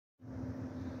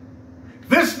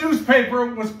This newspaper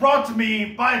was brought to me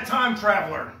by a time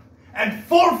traveler, and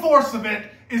 4/4 of it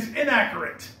is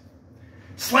inaccurate.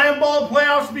 Slam ball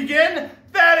playoffs begin?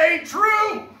 That ain't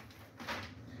true.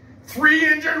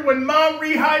 3 injured when mom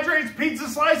rehydrates pizza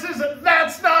slices?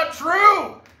 That's not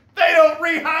true. They don't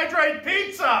rehydrate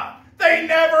pizza. They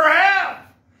never have.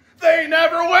 They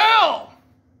never will.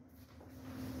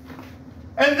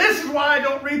 And this is why I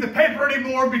don't read the paper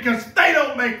anymore, because they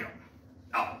don't make them.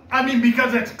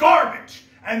 Because it's garbage.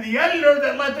 And the editor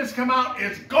that let this come out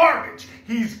is garbage.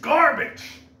 He's garbage.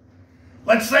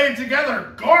 Let's say it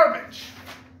together, garbage.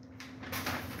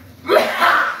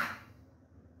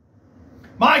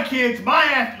 My kids, my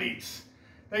athletes,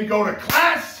 they go to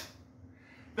class,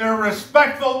 they're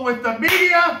respectful with the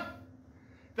media,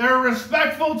 they're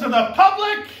respectful to the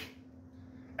public,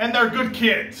 and they're good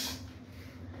kids.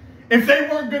 If they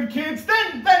weren't good kids,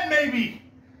 then maybe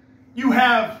you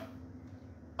have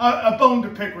a bone to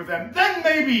pick with them. Then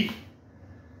maybe.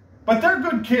 But they're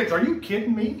good kids. Are you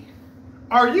kidding me?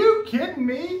 Are you kidding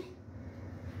me?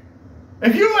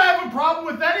 If you have a problem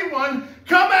with anyone,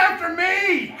 come after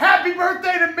me. Happy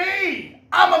birthday to me.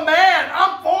 I'm a man.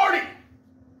 I'm 40.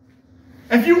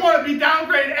 If you want to be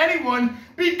downgrade anyone,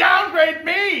 be downgrade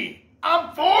me.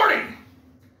 I'm 40.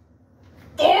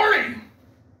 40.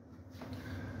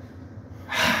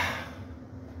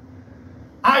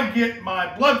 I get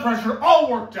my blood pressure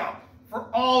all worked up for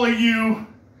all of you.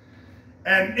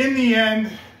 And in the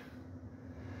end,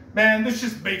 man, this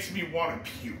just makes me want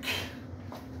to puke.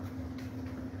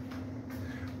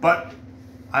 But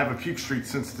I have a puke streak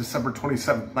since December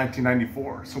 27th,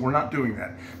 1994. So we're not doing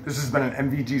that. This has been an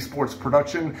MVG Sports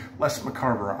production. Les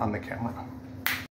McCarver on the camera.